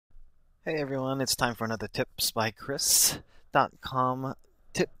Hey everyone, it's time for another Tips by Chris.com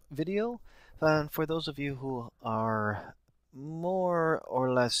tip video. And for those of you who are more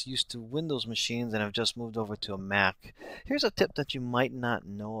or less used to Windows machines and have just moved over to a Mac, here's a tip that you might not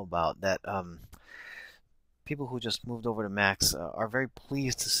know about that people who just moved over to Macs are very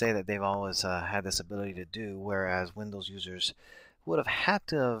pleased to say that they've always had this ability to do, whereas Windows users would have had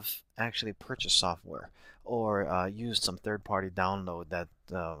to have actually purchased software or used some third-party download that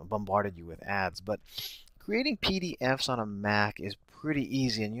bombarded you with ads. But creating PDFs on a Mac is pretty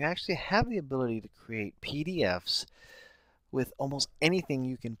easy, and you actually have the ability to create PDFs with almost anything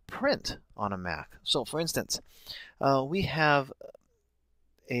you can print on a Mac. So for instance, we have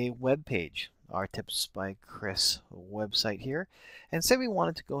a web page, our Tips by Chris website here, and say we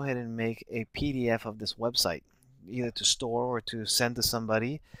wanted to go ahead and make a PDF of this website, either to store or to send to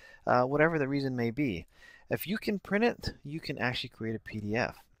somebody, whatever the reason may be. If you can print it, you can actually create a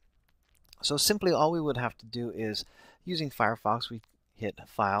PDF. So simply all we would have to do is, using Firefox, we hit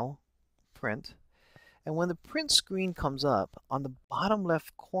File, Print, and when the print screen comes up, on the bottom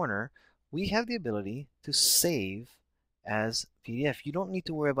left corner, we have the ability to save as PDF. You don't need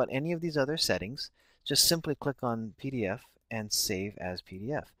to worry about any of these other settings. Just simply click on PDF and save as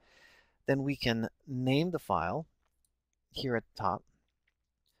PDF. Then we can name the file here at the top,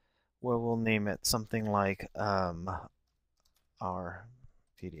 where we'll name it something like our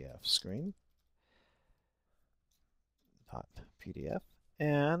PDF screen .pdf,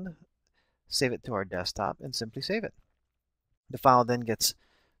 and save it to our desktop and simply save it. The file then gets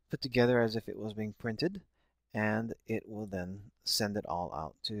put together as if it was being printed, and it will then send it all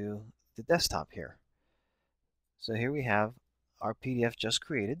out to the desktop here. So here we have our PDF just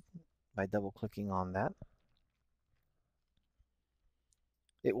created. By double clicking on that,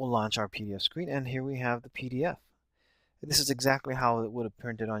 it will launch our PDF screen, and here we have the PDF. This is exactly how it would have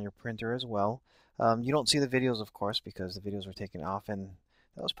printed on your printer as well. You don't see the videos, of course, because the videos were taken off, and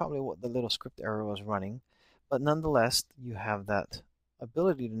that was probably what the little script error was running. But nonetheless, you have that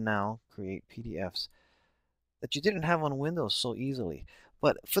ability to now create PDFs that you didn't have on Windows so easily.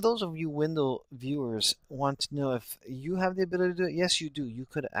 But for those of you Windows viewers want to know if you have the ability to do it, yes, you do. You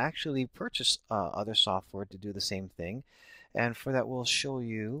could actually purchase other software to do the same thing. And for that, we'll show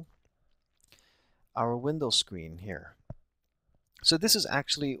you our Windows screen here. So this is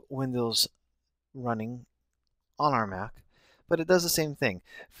actually Windows running on our Mac, but it does the same thing.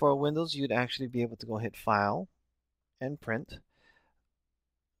 For Windows, you'd actually be able to go hit File and Print.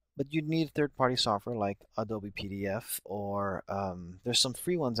 But you'd need third-party software like Adobe PDF, or there's some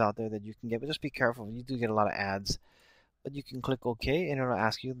free ones out there that you can get, but just be careful. You do get a lot of ads. But you can click OK, and it'll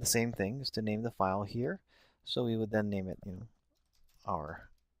ask you the same thing, is to name the file here. So we would then name it, our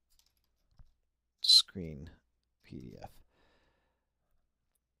screen PDF,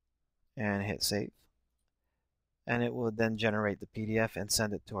 and hit Save. And it will then generate the PDF and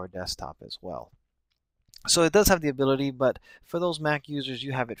send it to our desktop as well. So it does have the ability, but for those Mac users,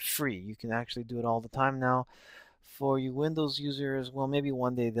 you have it free. You can actually do it all the time now. For you Windows users, well, maybe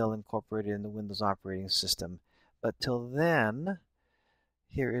one day they'll incorporate it in the Windows operating system. But till then,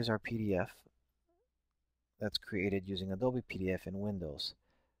 here is our PDF that's created using Adobe PDF in Windows.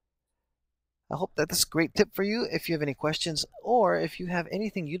 I hope that this is a great tip for you. If you have any questions, or if you have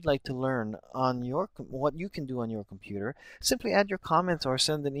anything you'd like to learn on what you can do on your computer, simply add your comments or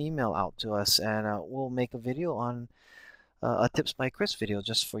send an email out to us, and we'll make a video on a Tips by Chris video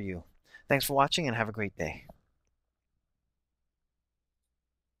just for you. Thanks for watching, and have a great day.